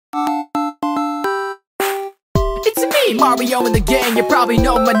It's me, Mario in the gang. You probably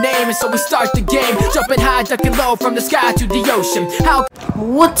know my name, and so we start the game. Jumping high, ducking low, from the sky to the ocean.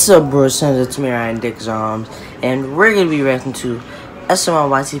 What's up, bro? It's me, Ryan Dick's Arms, and we're gonna be reacting to SML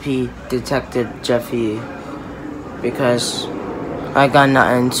YTP Detective Jeffy because I got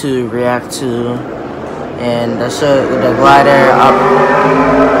nothing to react to, and the glider up.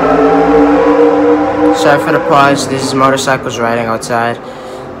 Sorry for the pause. This is motorcycles riding outside.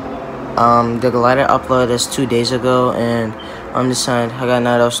 The glider uploaded this 2 days ago, and I'm deciding I got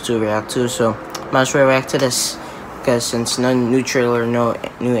nothing else to react to, so might as well react to this. Because since no new trailer, no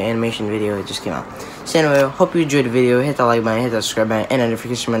new animation video, it just came out. So anyway, hope you enjoyed the video. Hit that like button, hit that subscribe button, and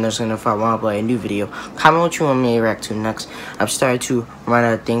notification button. That's gonna notify when I upload a new video. Comment what you want me to react to next. I'm starting to run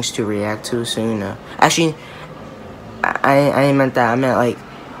out of things to react to, so you know. Actually, I ain't meant that. I meant like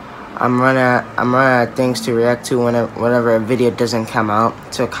I'm running out of things to react to whenever a video doesn't come out.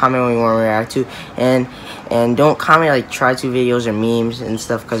 So comment what you want to react to, and don't comment like try to videos or memes and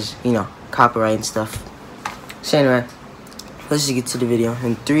stuff, because you know, copyright and stuff. So anyway, let's just get to the video.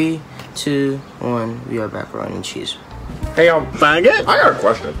 In 3, 2, 1, we are back rolling cheese. Hey, faggot, I got a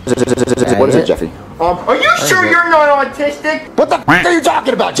question. What is it, Jeffy? Are you sure you're not autistic? What the f are you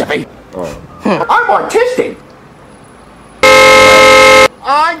talking about, Jeffy? I'm autistic.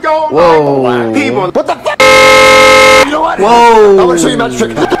 I don't like black people. What the f? You know what? Whoa! I'm gonna show you a magic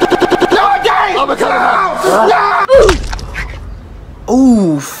trick. You're gay! I'm gonna cut him out.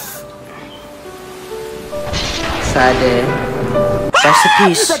 Oof. Sad day. Rest in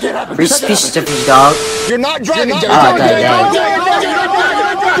peace. Rest in peace, Jeffy's dog. You're not driving, Jeffy.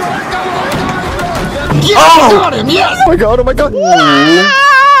 Oh, Got him, yes! Oh my god, oh my god.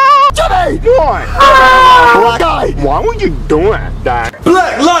 Jeffy! What? Black guy! Why would you do that?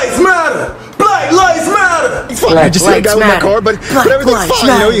 Black lives matter! Black lives matter! It's fine, I just hit a guy with my car, but everything's fine,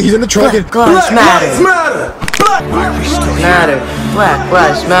 you know, he's in the truck and... Black lives matter! Black lives matter! Black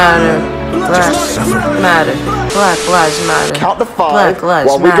lives matter! Black matter! Black lives matter! Count to 5 Black lives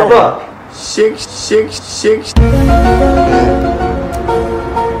while we matter. go up. 6, 6, 6.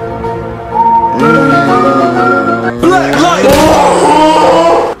 Black lives!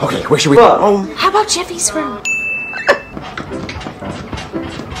 Okay, where should we... How about Jeffy's room?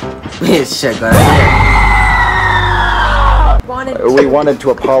 Shit, We wanted to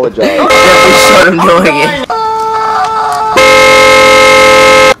apologize. Jeffy showed him doing it.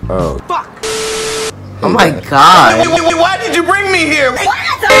 Oh. Fuck! Oh my god. Why did you bring me here?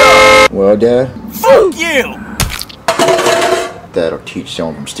 Well, Dad, Fuck you! that'll teach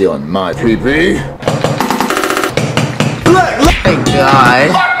someone from stealing my PP. Black lives! Oh my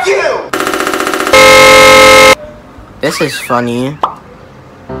god. Fuck you! This is funny.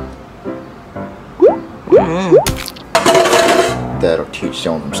 That'll teach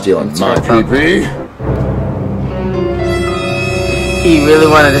someone from stealing my PP. He really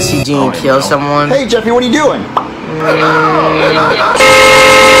wanted to see Gene kill someone. Hey, Jeffy, what are you doing?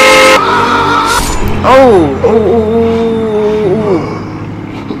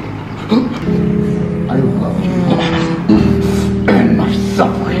 I love you and my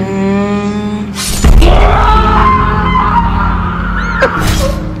suffering.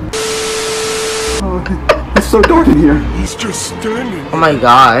 It's so dark in here. He's just standing. Oh my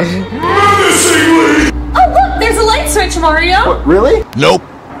god. Oh, look, there's a light switch, Mario. What, really? Nope.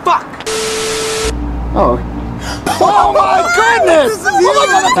 Fuck! Oh. Oh my goodness! Oh my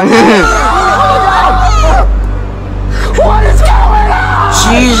god! What is going on?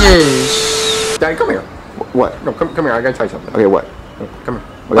 Jesus. Daddy, come here. What? No, come here. I gotta tell you something. Okay, what? Come here.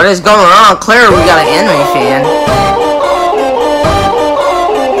 What is going on? Clearly we got an anime fan.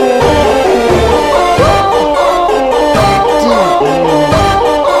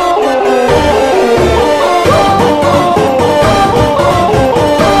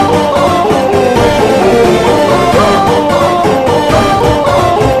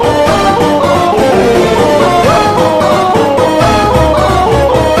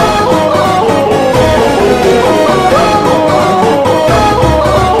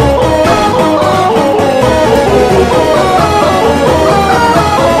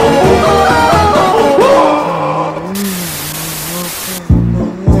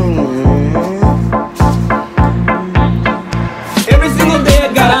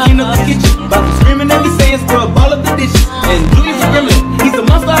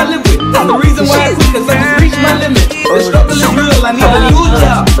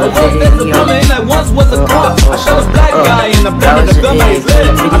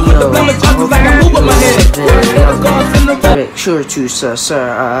 Make sure to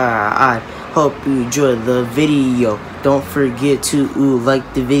subscribe. Hope you enjoyed the video. Don't forget to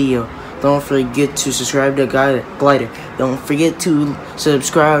like the video. Don't forget to subscribe to Glider. Don't forget to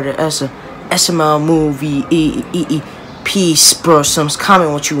subscribe to SML movie. Peace, bro. Some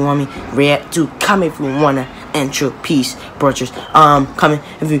comment what you want me react to. Comment if you wanna intro. Peace, brothers. Comment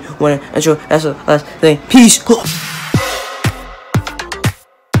if you wanna intro. That's the last thing. Peace.